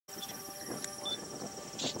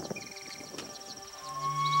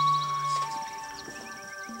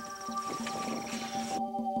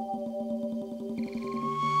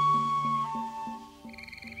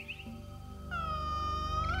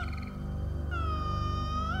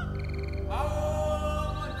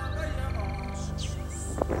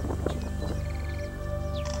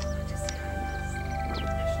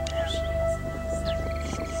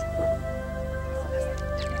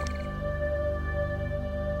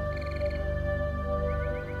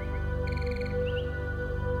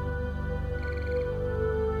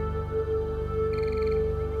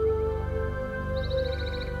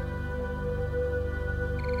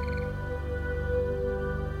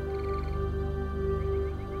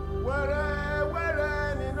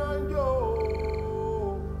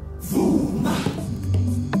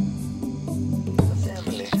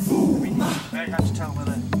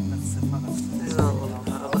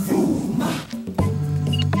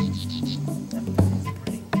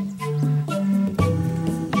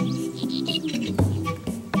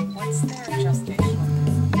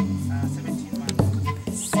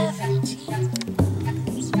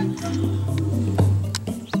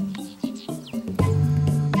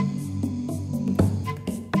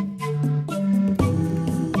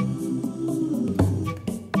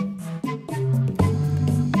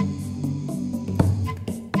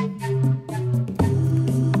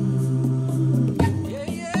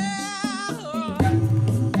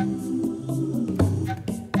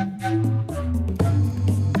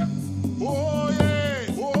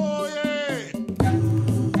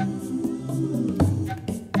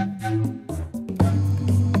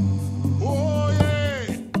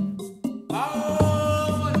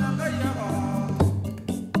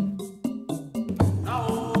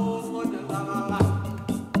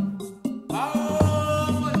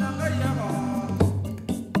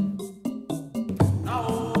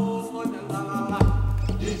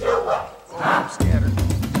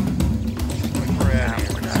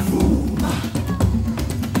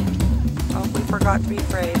brought to be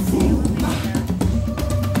phrased.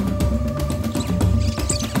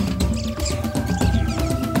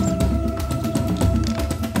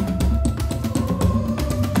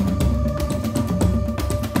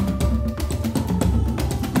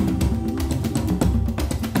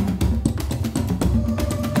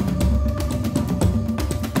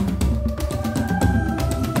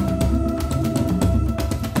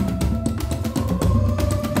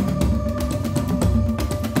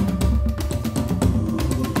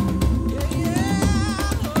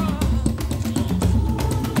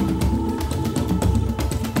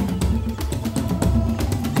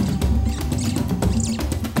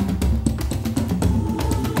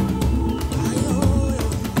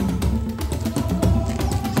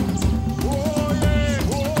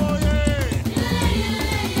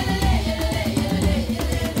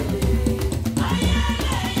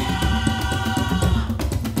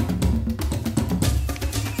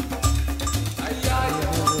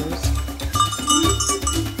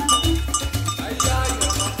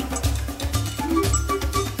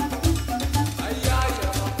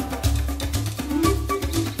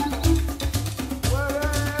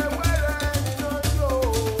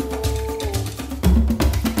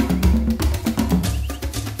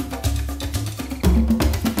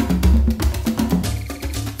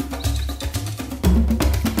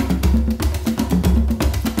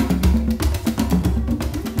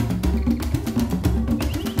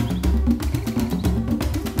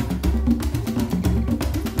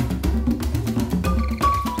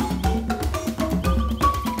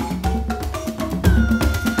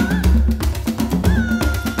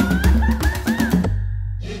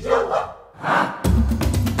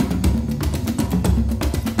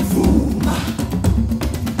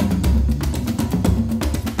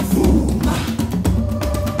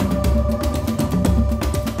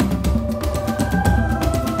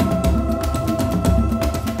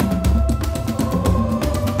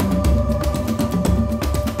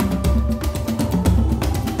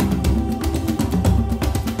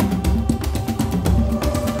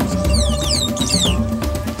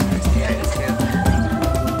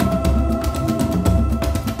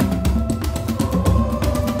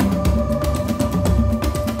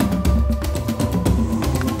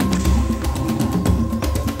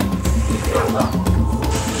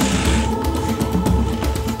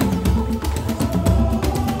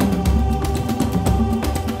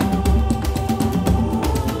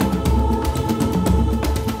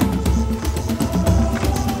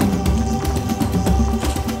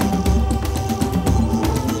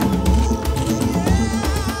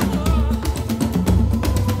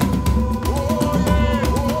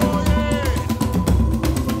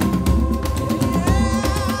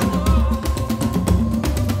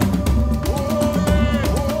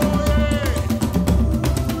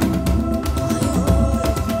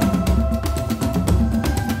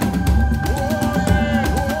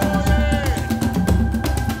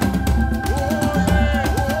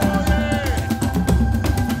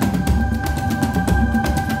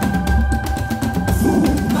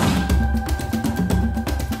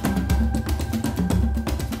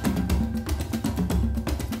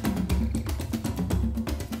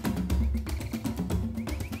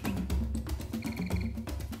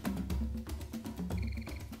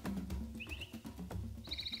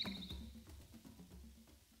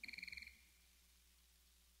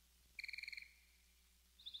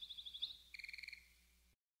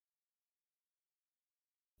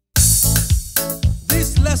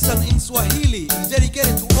 Lesson in Swahili is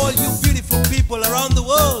dedicated to all you beautiful people around the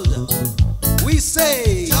world. We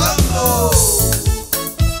say Jambo!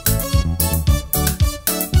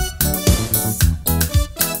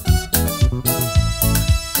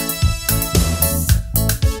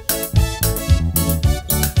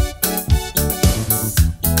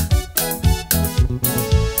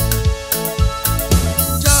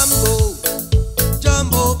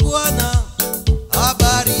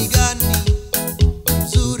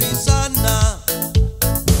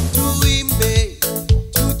 Tuimbe,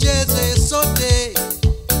 tucheze sote.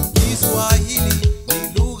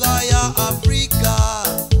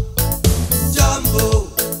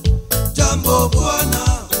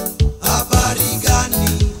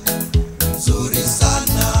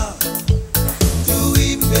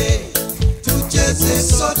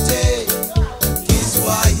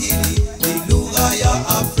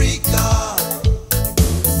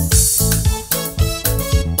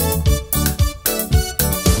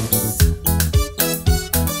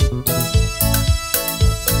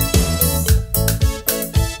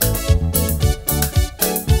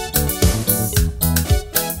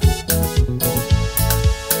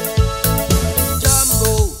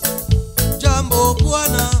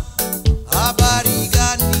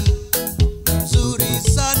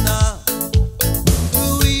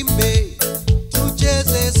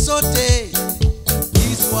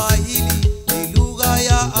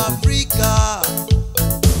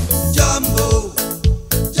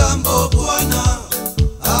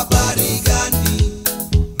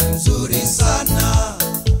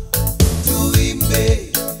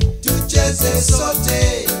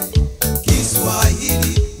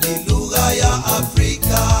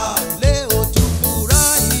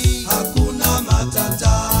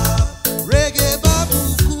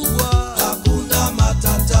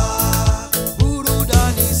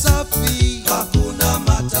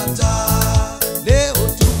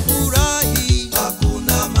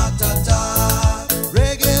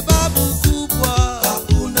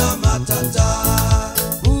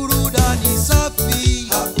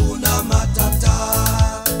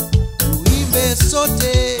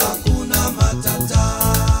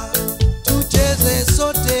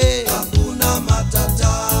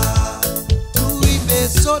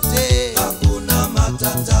 sote, hakuna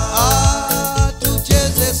matata.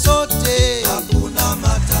 Tucheze sote, hakuna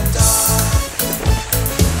matata.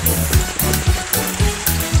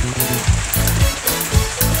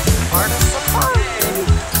 Part of the party.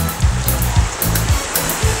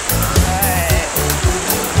 Alright.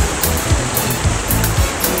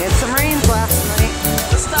 We had some rains last night.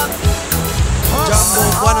 Just up. Jambo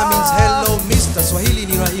bwana means hello mister. Swahili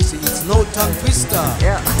ni rahisi, it's no tongue twister.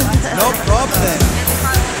 Yeah. No problem.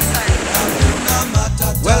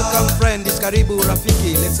 Welcome friend, it's karibu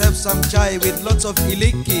rafiki. Let's have some chai with lots of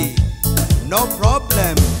iliki. No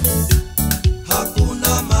problem.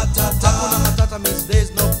 Hakuna matata. Hakuna matata means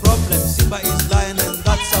there's no problem. Simba is lion and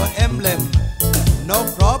that's our emblem. No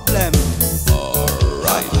problem.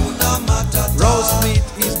 Alright. Hakuna matata. Roast meat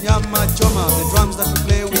is nyama choma. The drums that we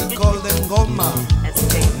play we call them goma.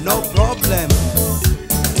 No problem.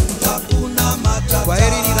 Hakuna matata.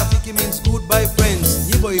 Kwaheri ni rafiki means goodbye friends.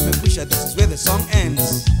 Nyimbo imekwisha, this is where the song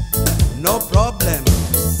ends. No problem.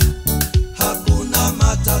 Hakuna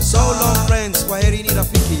matata. So long friends, kwaheri ni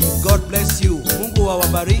rafiki. God bless you, Mungu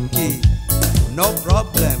awabariki. No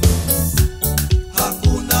problem.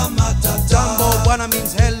 Hakuna matata. Jambo bwana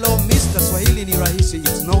means hello mister. Swahili ni rahisi,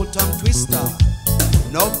 it's no tongue twister.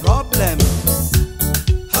 No problem.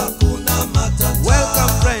 Hakuna matata.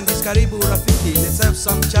 Welcome friend, it's karibu rafiki. Let's have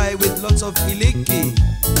some chai with lots of iliki.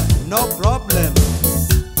 No problem.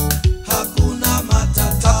 Hakuna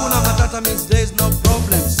matata. Hakuna matata means there's no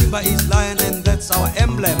problem. Simba is lion and that's our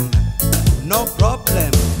emblem. No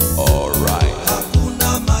problem. Alright.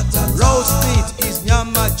 Hakuna matata. Roast meat is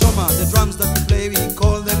nyama choma. The drums that we play we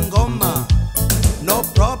call them goma. No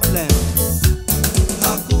problem.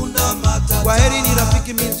 Hakuna matata. Kwaheri ni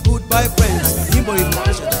rafiki means goodbye friends. Nyimbo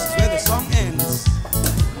imekwisha, this is where the song ends.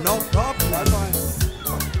 No problem.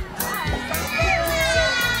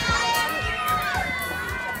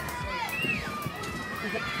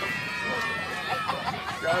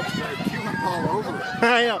 All over it. I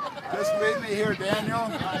know. Just meet me here, Daniel.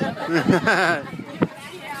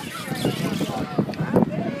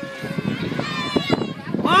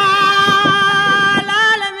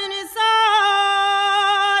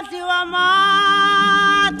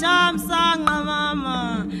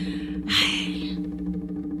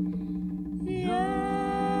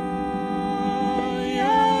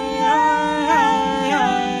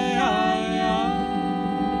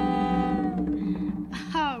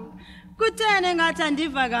 Kuthene ngathi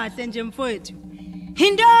andiva kahle nje mfowethu.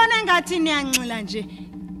 Indona engathi niyanxila nje.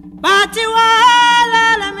 Bathi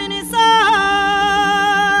walala mina isohli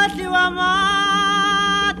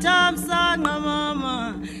wamathamsanqa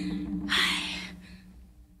mama.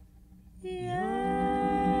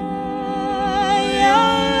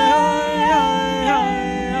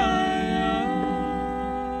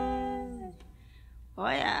 Oh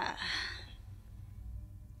yeah.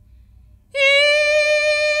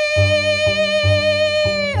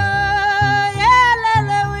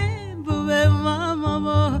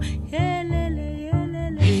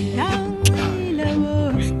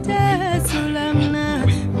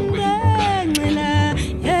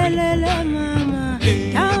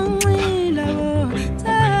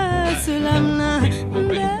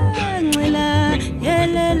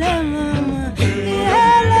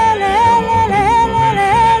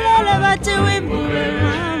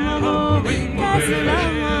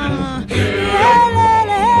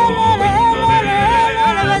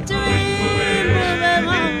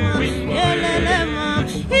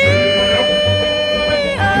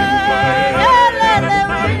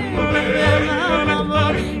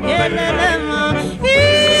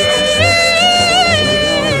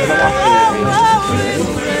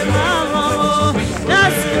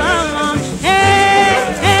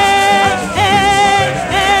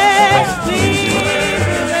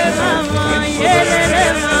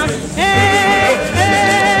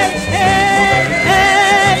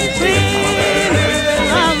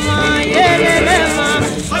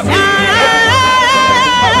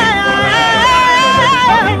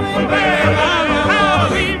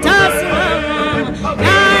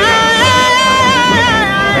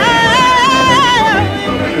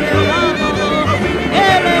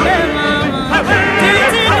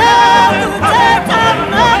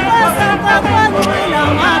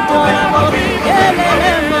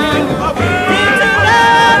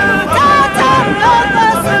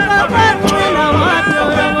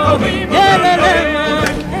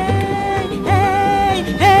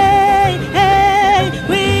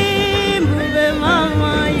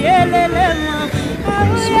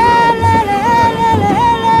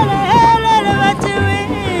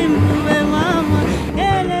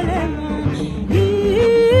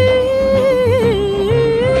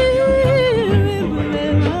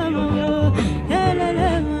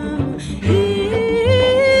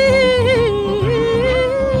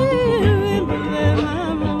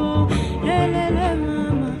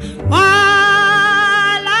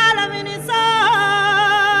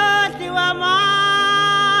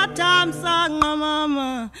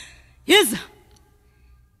 Yes.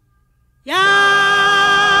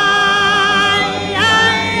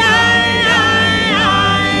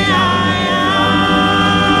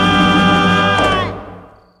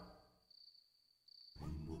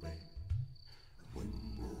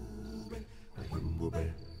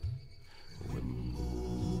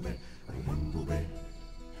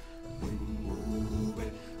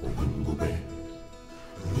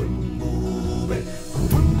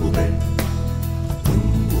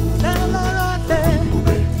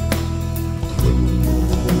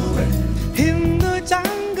 In the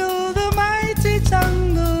jungle, the mighty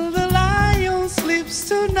jungle, the lion sleeps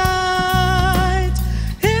tonight.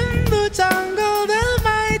 In the jungle, the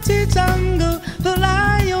mighty jungle, the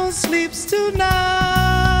lion sleeps tonight.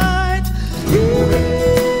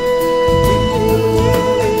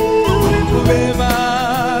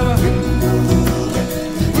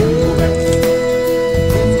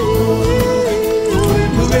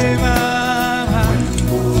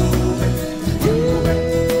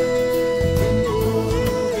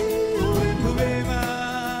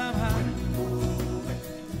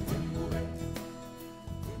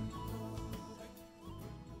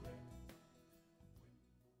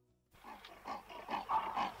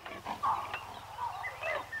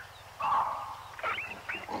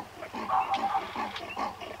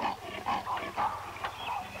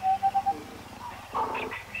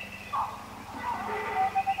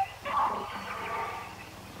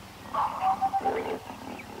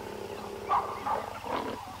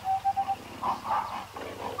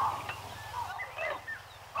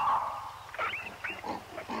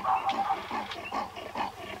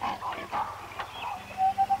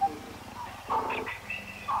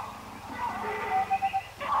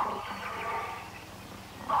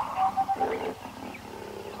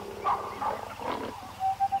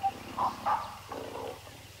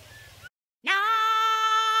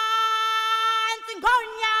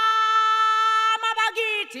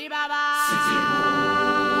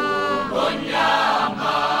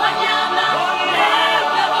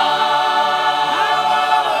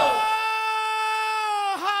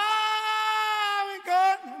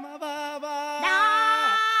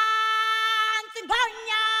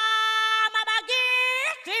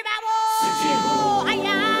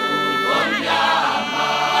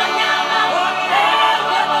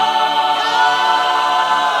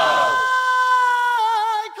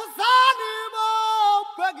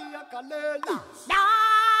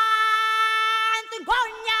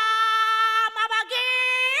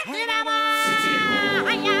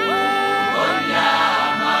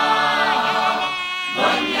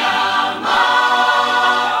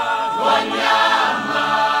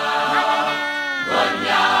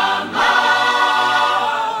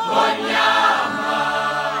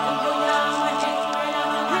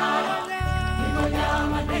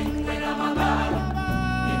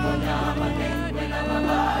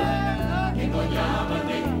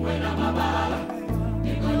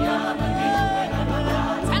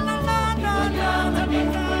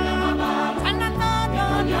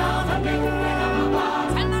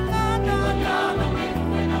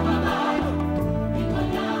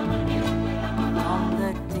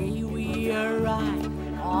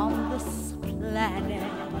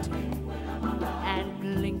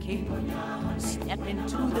 Step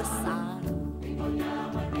into the sun.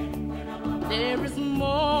 There is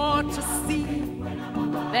more to see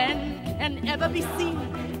than can ever be seen,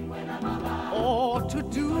 or to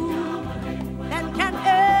do than can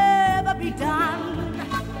ever be done.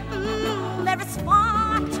 There is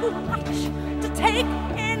far too much to take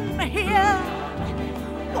in here,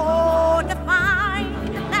 more to find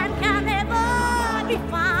than can ever be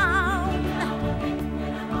found.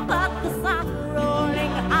 But the sun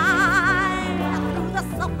rolling high through the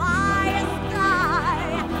sapphire sky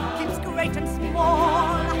keeps great and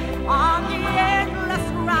small on the endless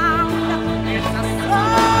round. It's a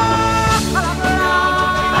circle of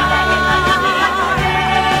life,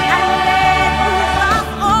 and it moves us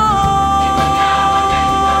all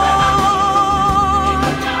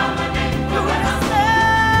through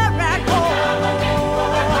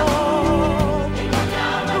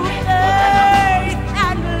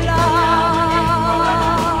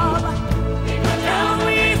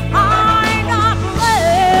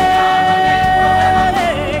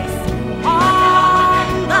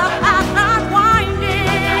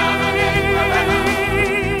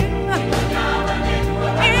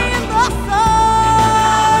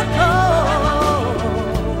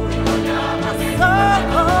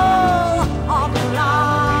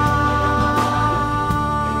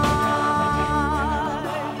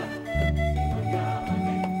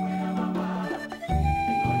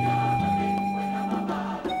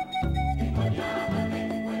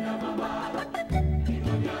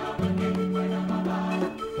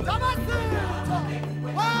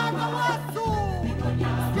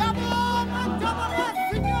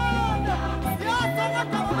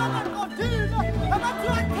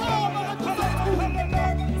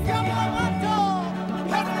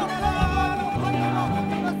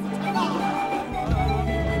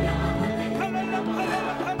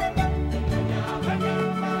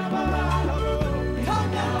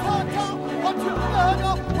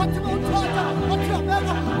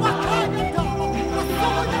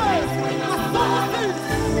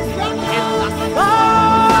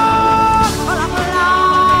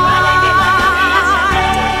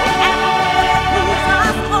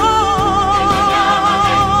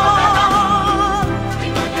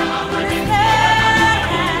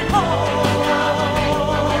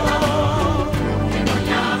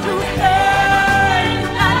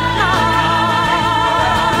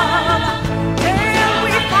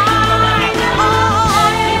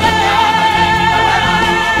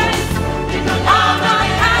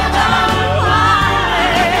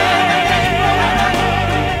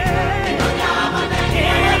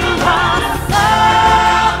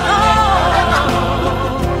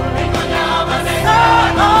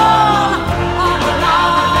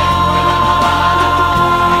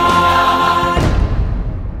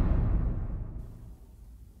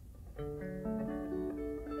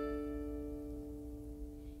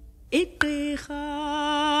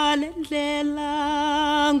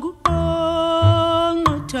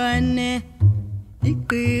ngotshwane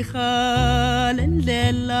igqirha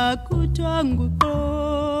lendlela kuthiwa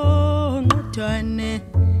ngotshwane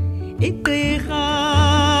igqirha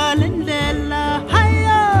lendlela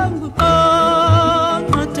haya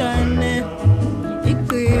ngotshwane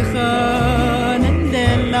igqirha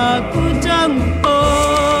lendlela kuthiwa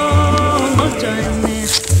ngotshwane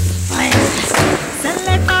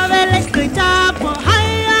sele qabele gqitapho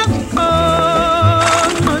haya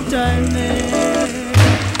ngotshwane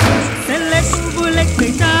sele kubule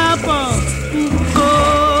gqitapho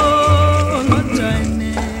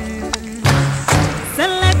ngotshwane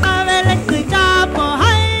sele qabele gqitapho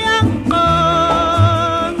haya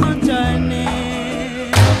ngotshwane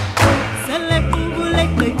sele kubule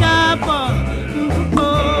gqitapho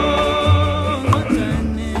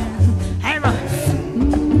ngotshwane hayba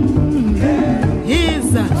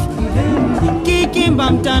hiza kikimba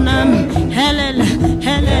mntanam helele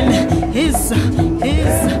helele hiza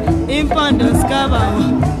impondo zikabawo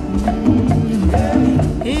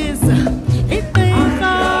hiza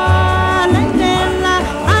igqirha lendlela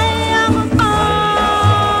haya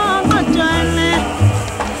ngotshwane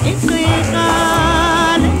igqirha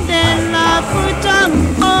lendlela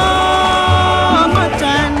kuthiwa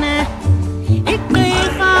ngotshwane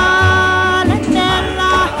igqirha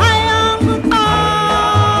lendlela haya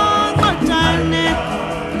ngotshwane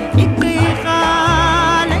igqirha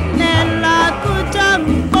lendlela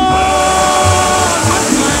kuthiwa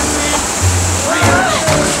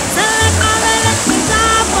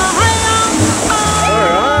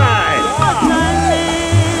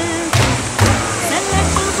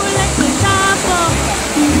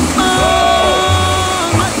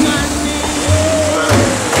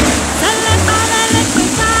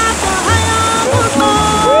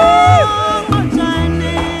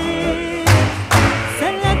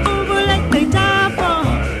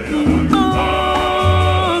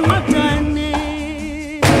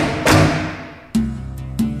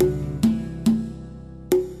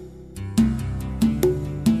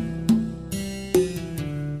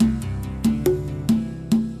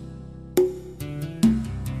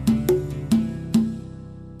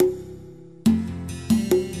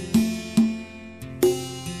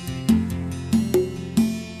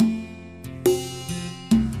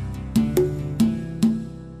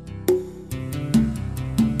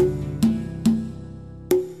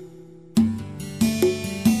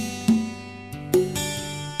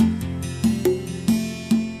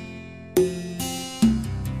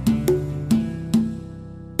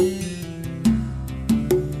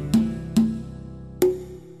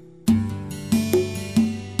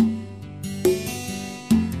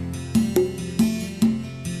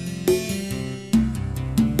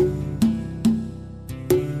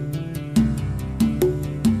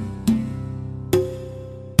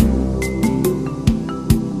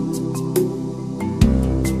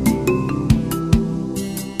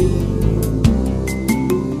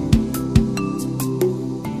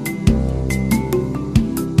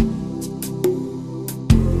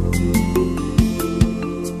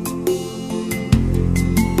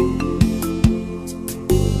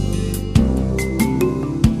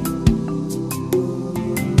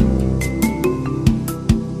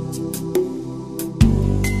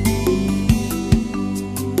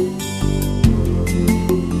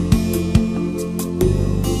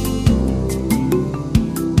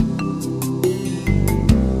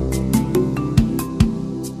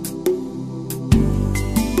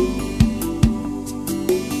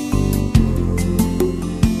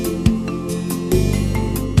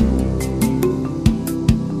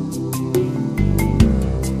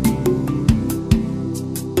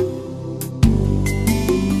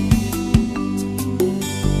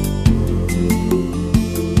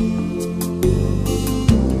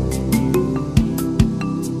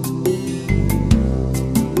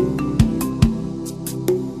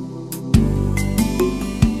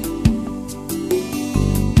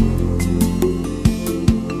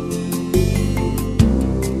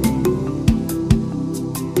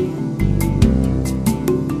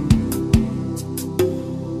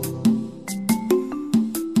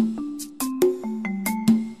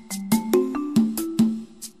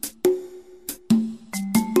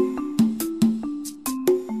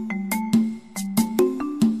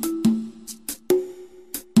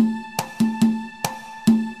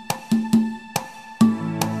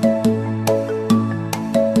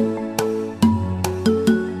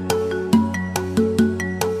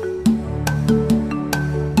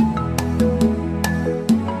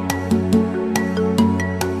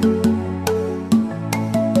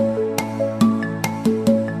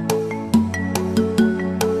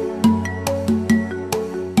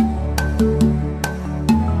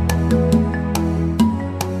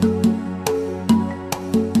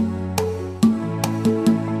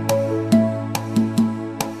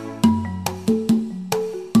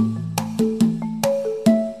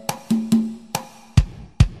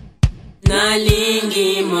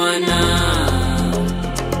Nalingi mwana,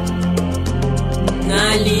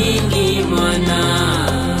 nalingi mwana,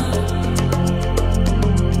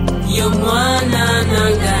 yo mwana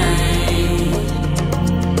nangai,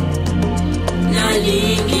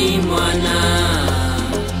 nalingi mwana.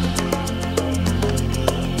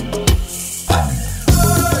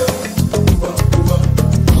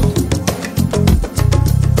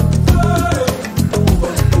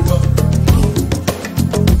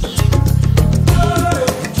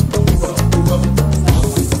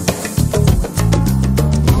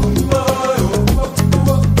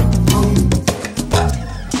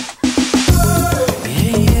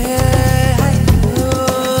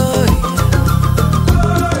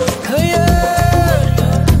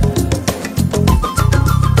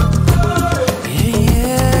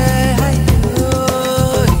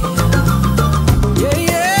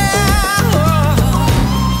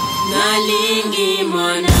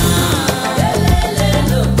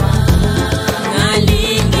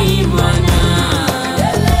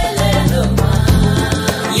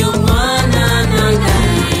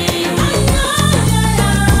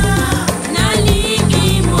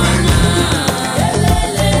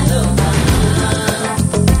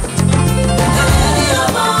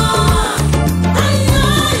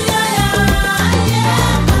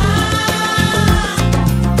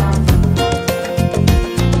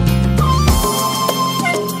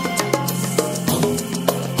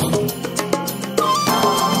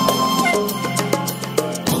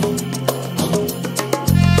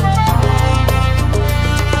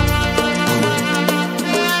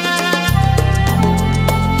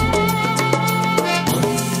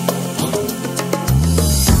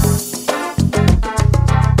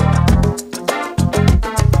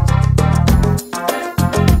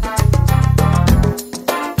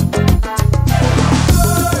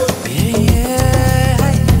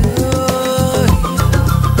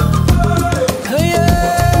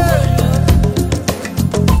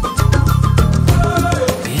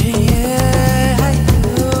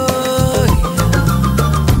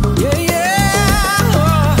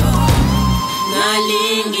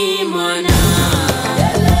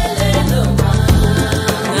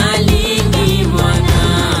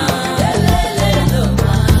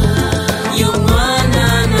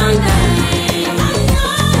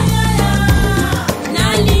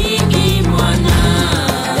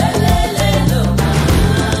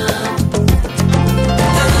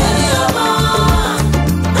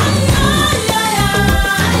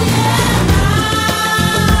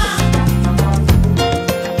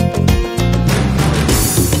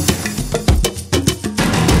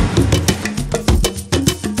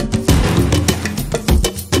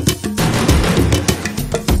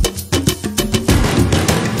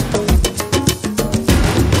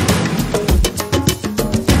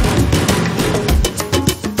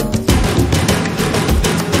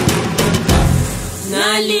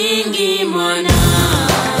 Nalingi mwana,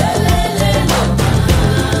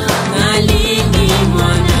 nalingi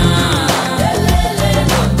mwana,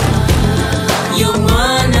 yo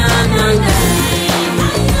mwana nangai,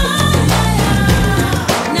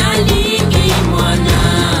 nalingi mwana,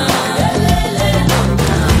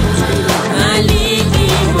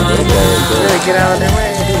 nalingi mwana. Get out of their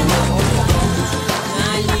way.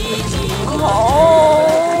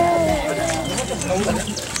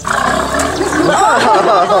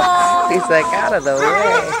 He's like, out of the way.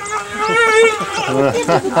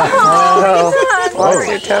 Oh, watch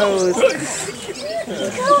your toes.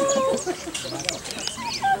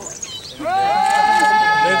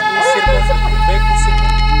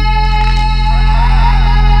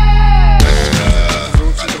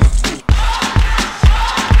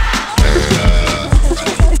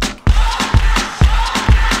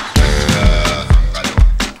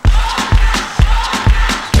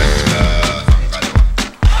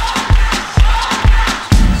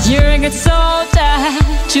 You're a good soldier,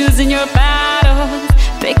 choosing your battle.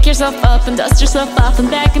 Pick yourself up and dust yourself off and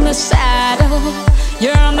back in the saddle.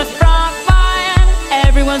 You're on the front line,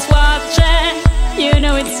 everyone's watching. You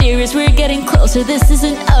know it's serious, we're getting closer, this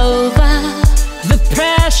isn't over. The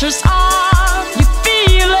pressure's on, you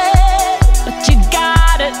feel it, but you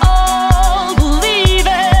got it all, believe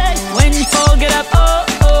it. When you fall, get up, oh,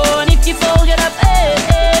 oh, and if you fall, get up, eh,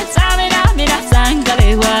 eh. Samina, mina,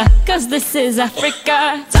 sangalewa, cause this is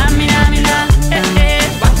Africa. Samina, mina, eh,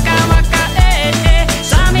 eh, waka, waka, eh, eh.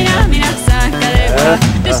 Samina, mina,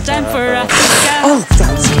 sangalewa, this time for Africa. Oh,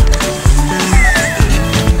 that's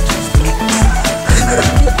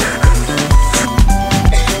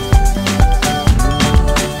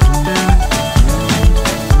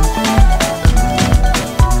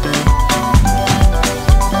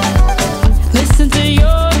Listen to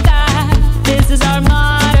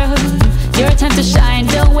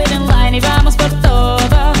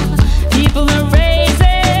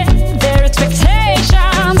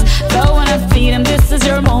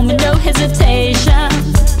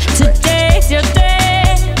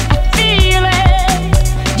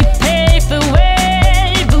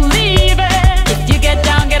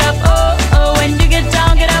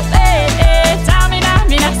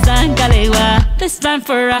time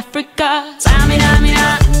for Africa.